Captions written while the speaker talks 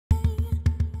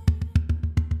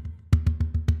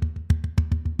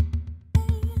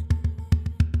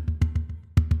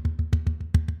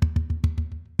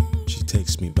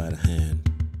takes me by the hand,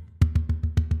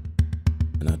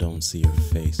 and I don't see her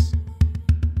face.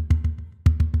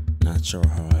 Not sure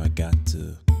how I got to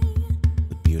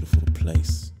the beautiful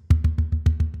place.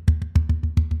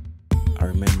 I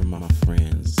remember my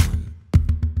friends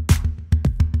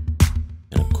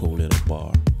in a cool little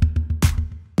bar.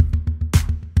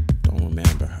 Don't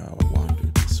remember how I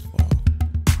wandered this far.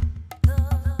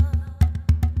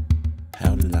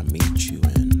 How did I meet you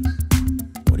and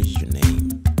what is your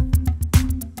name?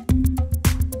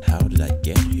 How did I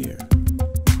get here?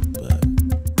 But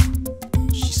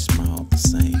she smiled the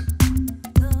same.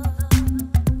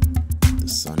 The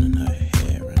sun in her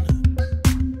hair and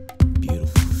a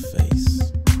beautiful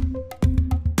face.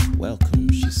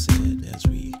 Welcome, she said as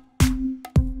we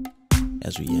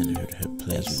entered her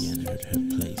place.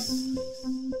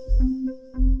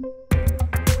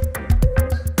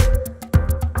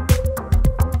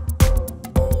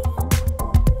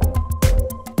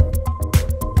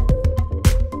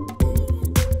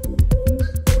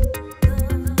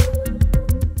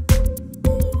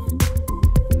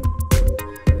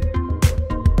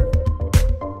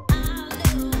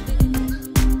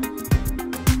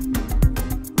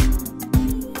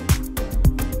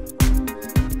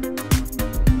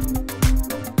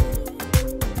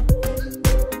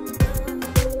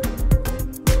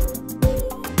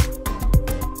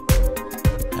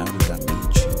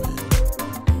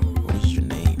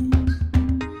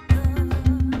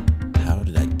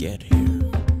 Get here,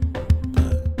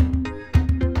 but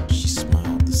she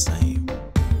smiled the same.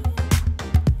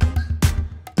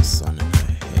 The sun in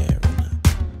her hair and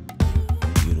a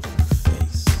beautiful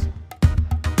face.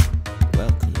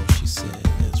 Welcome, she said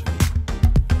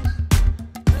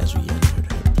as we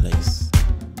entered her place.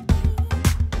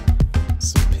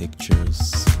 Some pictures,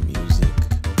 some music,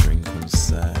 drink on the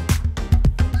side.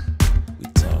 We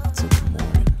talked till the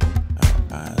morning, our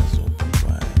eyes open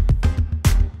wide.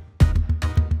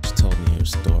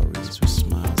 Stories with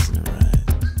smiles in her eyes.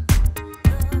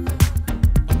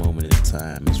 A moment at a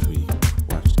time as we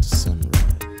watched the sunrise.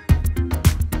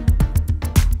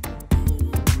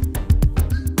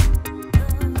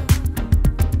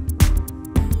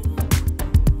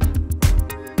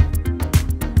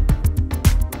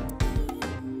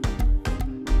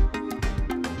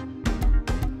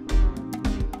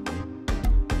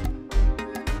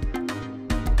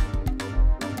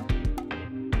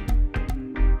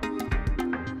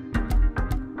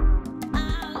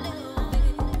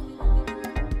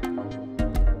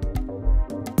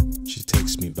 She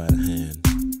takes me by the hand,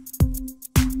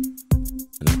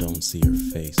 and I don't see her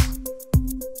face.